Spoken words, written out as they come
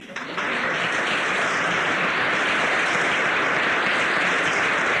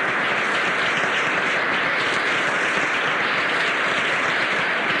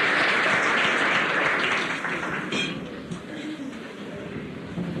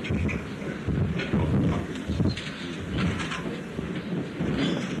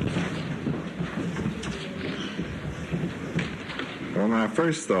Well, my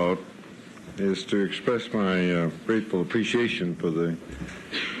first thought is to express my grateful appreciation for the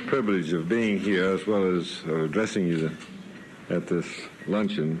privilege of being here as well as addressing you at this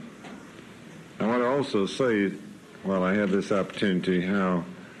luncheon. I want to also say, while I have this opportunity,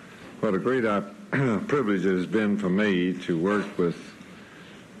 what a great privilege it has been for me to work with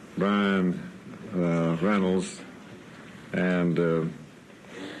Brian Reynolds and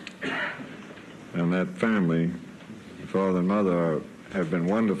that family. Father and mother have been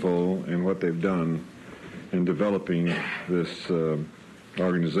wonderful in what they've done in developing this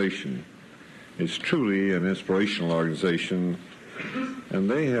organization. It's truly an inspirational organization, and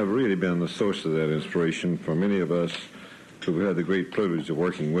they have really been the source of that inspiration for many of us who had the great privilege of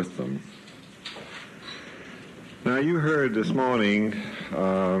working with them. Now, you heard this morning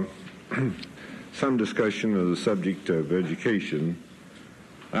some discussion of the subject of education.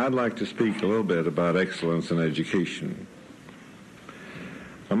 I'd like to speak a little bit about excellence in education.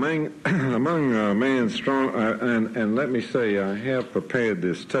 Among man's strong, and let me say I have prepared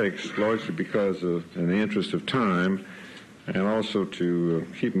this text largely because in the interest of time, and also to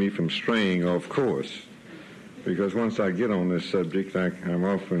keep me from straying off course. Because once I get on this subject, I'm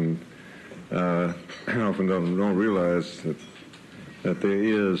often don't realize that there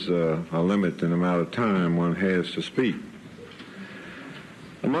is a limit in the amount of time one has to speak.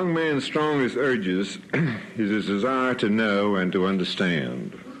 Among man's strongest urges is his desire to know and to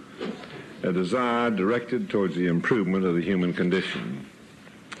understand, a desire directed towards the improvement of the human condition.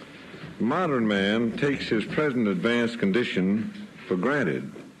 Modern man takes his present advanced condition for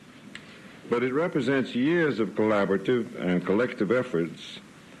granted, but it represents years of collaborative and collective efforts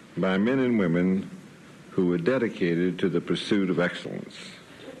by men and women who were dedicated to the pursuit of excellence.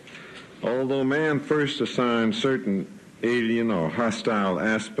 Although man first assigned certain alien or hostile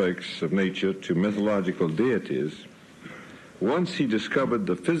aspects of nature to mythological deities, once he discovered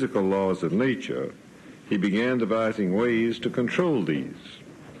the physical laws of nature, he began devising ways to control these.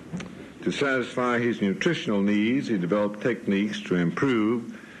 To satisfy his nutritional needs, he developed techniques to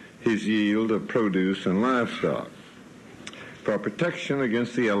improve his yield of produce and livestock. For protection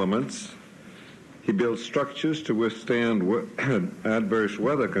against the elements, he built structures to withstand adverse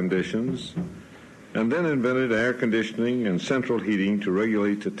weather conditions, and then invented air conditioning and central heating to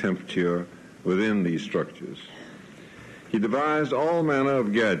regulate the temperature within these structures. He devised all manner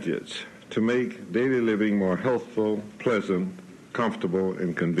of gadgets to make daily living more healthful, pleasant, comfortable,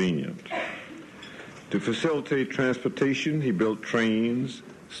 and convenient. To facilitate transportation, he built trains,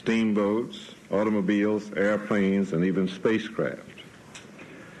 steamboats, automobiles, airplanes, and even spacecraft.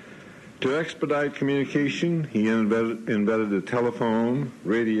 To expedite communication, he invented the telephone,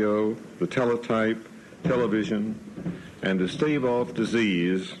 radio, the teletype, television, and to stave off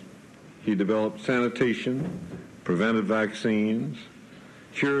disease, he developed sanitation, preventive vaccines,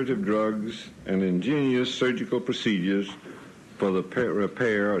 curative drugs, and ingenious surgical procedures for the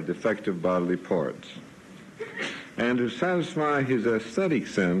repair of defective bodily parts. And to satisfy his aesthetic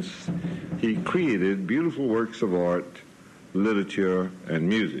sense, he created beautiful works of art, literature, and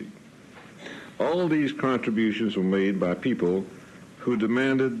music. All these contributions were made by people who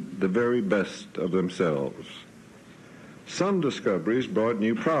demanded the very best of themselves. Some discoveries brought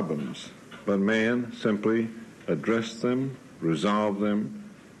new problems, but man simply addressed them, resolved them,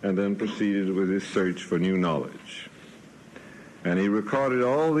 and then proceeded with his search for new knowledge. And he recorded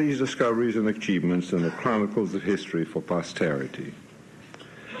all these discoveries and achievements in the chronicles of history for posterity.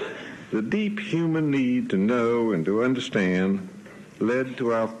 The deep human need to know and to understand led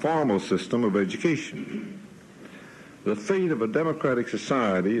to our formal system of education. The fate of a democratic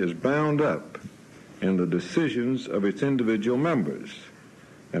society is bound up in the decisions of its individual members,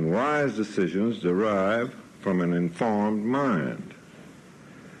 and wise decisions derive from an informed mind.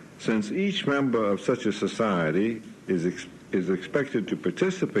 Since each member of such a society is expected to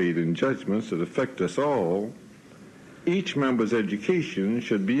participate in judgments that affect us all, each member's education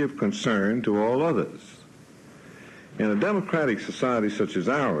should be of concern to all others. In a democratic society such as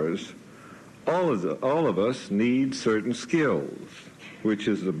ours, all of us need certain skills, which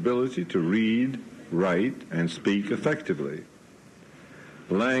is the ability to read, write, and speak effectively.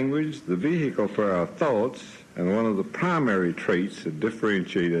 Language, the vehicle for our thoughts, and one of the primary traits that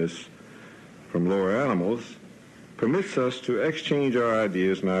differentiate us from lower animals, permits us to exchange our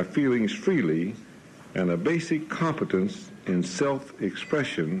ideas and our feelings freely, and a basic competence in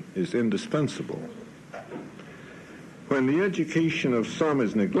self-expression is indispensable. When the education of some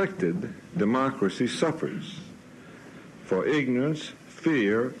is neglected, democracy suffers. For ignorance,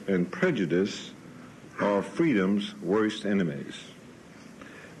 fear, and prejudice are freedom's worst enemies.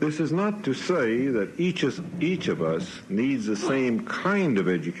 This is not to say that each of us needs the same kind of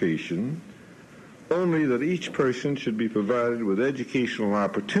education, only that each person should be provided with educational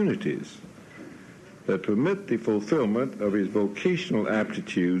opportunities that permit the fulfillment of his vocational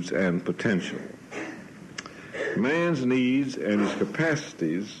aptitudes and potential. Man's needs and his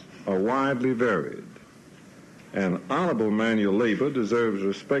capacities are widely varied, and honorable manual labor deserves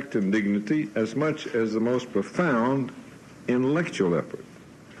respect and dignity as much as the most profound intellectual effort.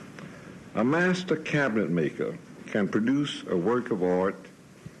 A master cabinet maker can produce a work of art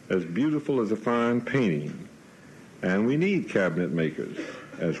as beautiful as a fine painting, and we need cabinet makers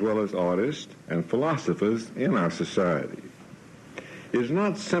as well as artists and philosophers in our society. It is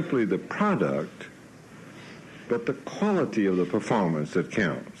not simply the product, but the quality of the performance that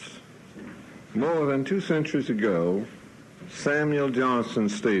counts. More than 2 centuries ago, Samuel Johnson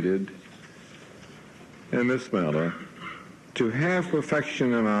stated in this manner, "To have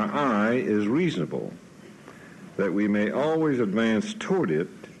perfection in our eye is reasonable, that we may always advance toward it,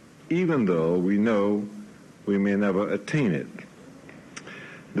 even though we know we may never attain it."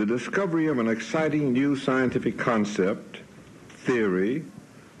 The discovery of an exciting new scientific concept, theory,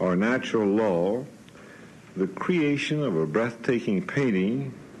 or natural law, the creation of a breathtaking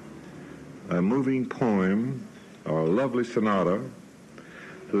painting, a moving poem, or a lovely sonata,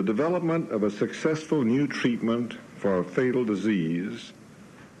 the development of a successful new treatment for a fatal disease,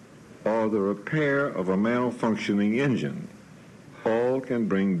 or the repair of a malfunctioning engine, all can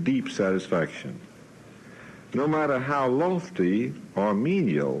bring deep satisfaction. No matter how lofty or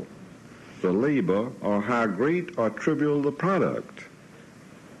menial the labor or how great or trivial the product,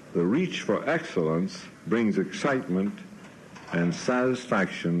 the reach for excellence brings excitement and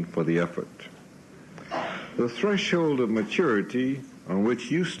satisfaction for the effort. The threshold of maturity on which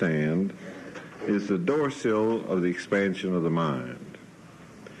you stand is the doorsill of the expansion of the mind.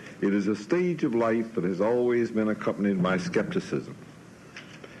 It is a stage of life that has always been accompanied by skepticism.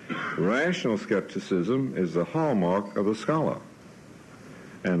 Rational skepticism is the hallmark of the scholar,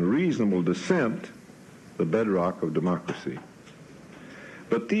 and reasonable dissent the bedrock of democracy.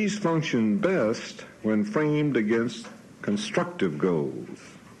 But these function best when framed against constructive goals.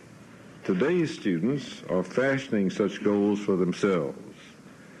 Today's students are fashioning such goals for themselves.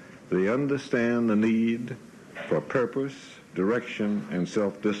 They understand the need for purpose, direction, and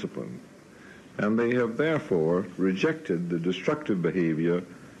self-discipline, and they have therefore rejected the destructive behavior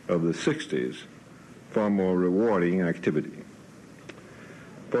of the 60s for more rewarding activity.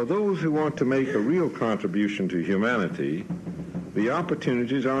 For those who want to make a real contribution to humanity, the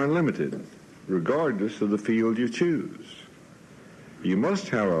opportunities are unlimited, regardless of the field you choose. You must,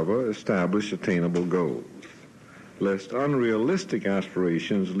 however, establish attainable goals, lest unrealistic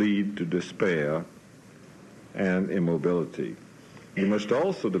aspirations lead to despair and immobility. You must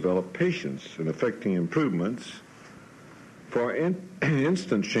also develop patience in effecting improvements, for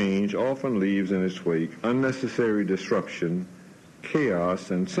instant change often leaves in its wake unnecessary disruption, chaos,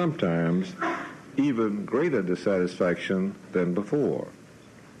 and sometimes even greater dissatisfaction than before.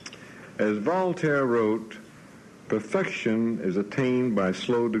 As Voltaire wrote, "Perfection is attained by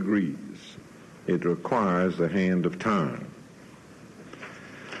slow degrees. It requires the hand of time."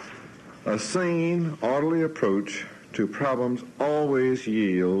 A sane, orderly approach to problems always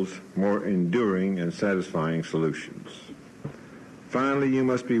yields more enduring and satisfying solutions. Finally, you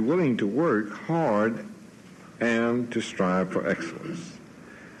must be willing to work hard and to strive for excellence.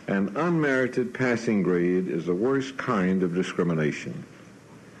 An unmerited passing grade is the worst kind of discrimination,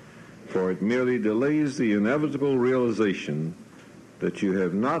 for it merely delays the inevitable realization that you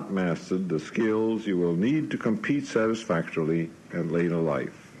have not mastered the skills you will need to compete satisfactorily in later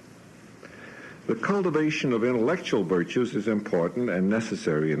life. The cultivation of intellectual virtues is important and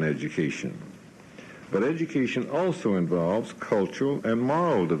necessary in education, but education also involves cultural and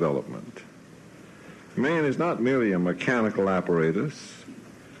moral development. Man is not merely a mechanical apparatus.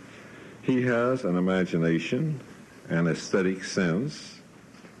 He has an imagination, an aesthetic sense,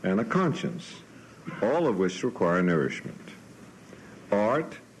 and a conscience, all of which require nourishment.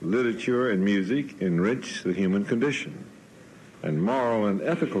 Art, literature, and music enrich the human condition, and moral and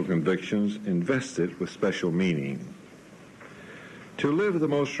ethical convictions invest it with special meaning. To live the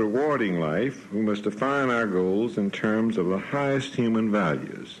most rewarding life, we must define our goals in terms of the highest human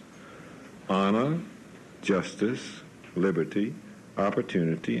values: honor, justice, liberty,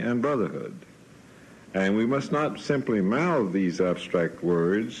 opportunity, and brotherhood. And we must not simply mouth these abstract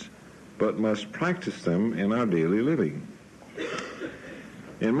words, but must practice them in our daily living.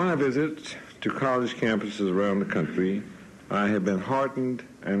 In my visits to college campuses around the country, I have been heartened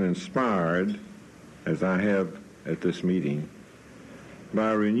and inspired, as I have at this meeting,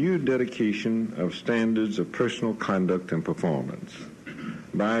 by a renewed dedication of standards of personal conduct and performance,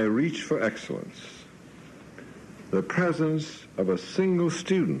 by a reach for excellence. The presence of a single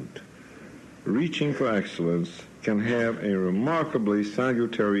student reaching for excellence can have a remarkably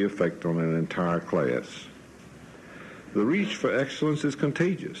salutary effect on an entire class. The reach for excellence is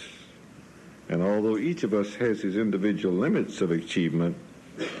contagious, and although each of us has his individual limits of achievement,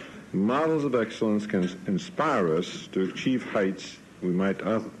 models of excellence can inspire us to achieve heights we might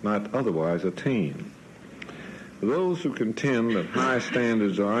not otherwise attain. Those who contend that high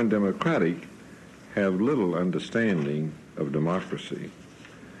standards are undemocratic have little understanding of democracy.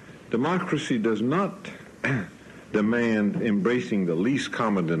 Democracy does not demand embracing the least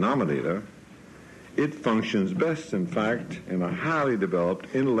common denominator. It functions best, in fact, in a highly developed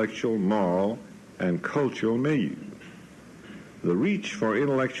intellectual, moral, and cultural milieu. The reach for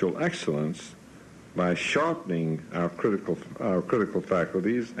intellectual excellence, by sharpening our critical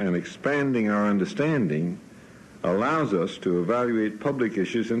faculties and expanding our understanding, allows us to evaluate public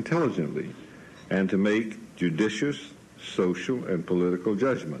issues intelligently and to make judicious, social, and political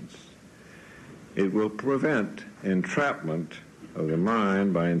judgments. It will prevent entrapment of the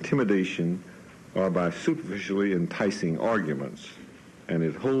mind by intimidation or by superficially enticing arguments, and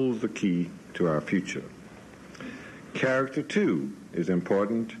it holds the key to our future. Character, too, is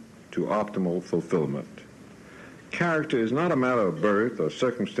important to optimal fulfillment. Character is not a matter of birth or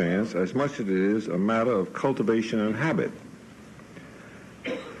circumstance as much as it is a matter of cultivation and habit.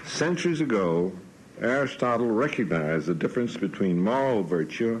 Centuries ago, Aristotle recognized the difference between moral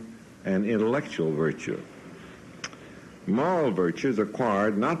virtue and intellectual virtue. Moral virtue is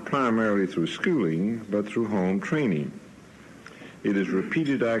acquired not primarily through schooling, but through home training. It is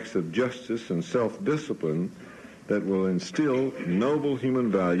repeated acts of justice and self-discipline that will instill noble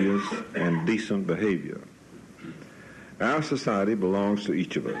human values and decent behavior. Our society belongs to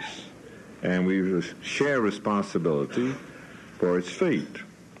each of us, and we share responsibility for its fate.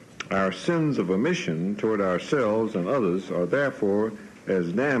 Our sins of omission toward ourselves and others are therefore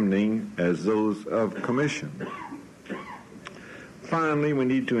as damning as those of commission. Finally, we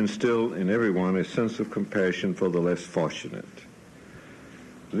need to instill in everyone a sense of compassion for the less fortunate.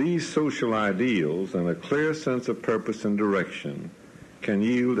 These social ideals and a clear sense of purpose and direction can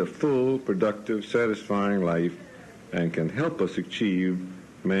yield a full, productive, satisfying life and can help us achieve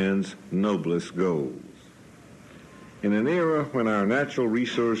man's noblest goals. In an era when our natural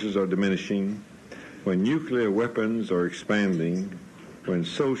resources are diminishing, when nuclear weapons are expanding, when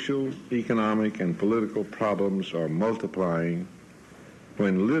social, economic, and political problems are multiplying,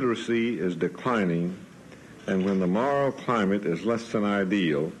 when literacy is declining, and when the moral climate is less than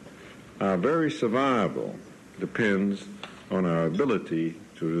ideal, our very survival depends on our ability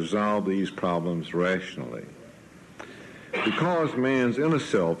to resolve these problems rationally. Because man's inner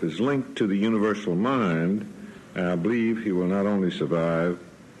self is linked to the universal mind, I believe he will not only survive,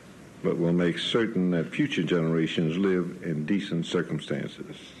 but will make certain that future generations live in decent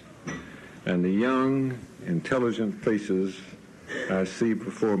circumstances. And the young, intelligent faces I see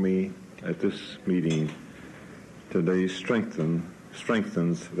before me at this meeting today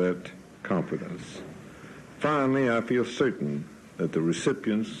strengthens that confidence. Finally, I feel certain that the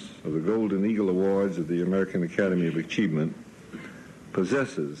recipients of the Golden Eagle Awards of the American Academy of Achievement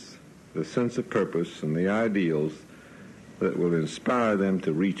possesses the sense of purpose and the ideals that will inspire them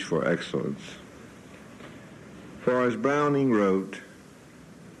to reach for excellence. For as Browning wrote,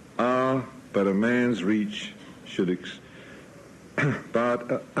 but a man's reach should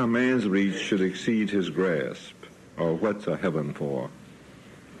exceed his grasp, or what's a heaven for?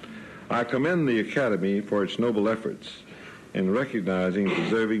 I commend the Academy for its noble efforts in recognizing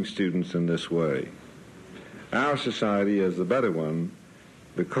deserving students in this way. Our society is the better one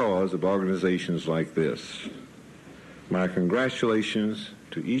because of organizations like this. My congratulations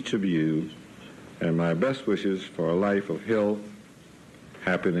to each of you and my best wishes for a life of health,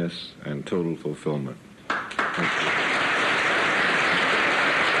 happiness, and total fulfillment. Thank you.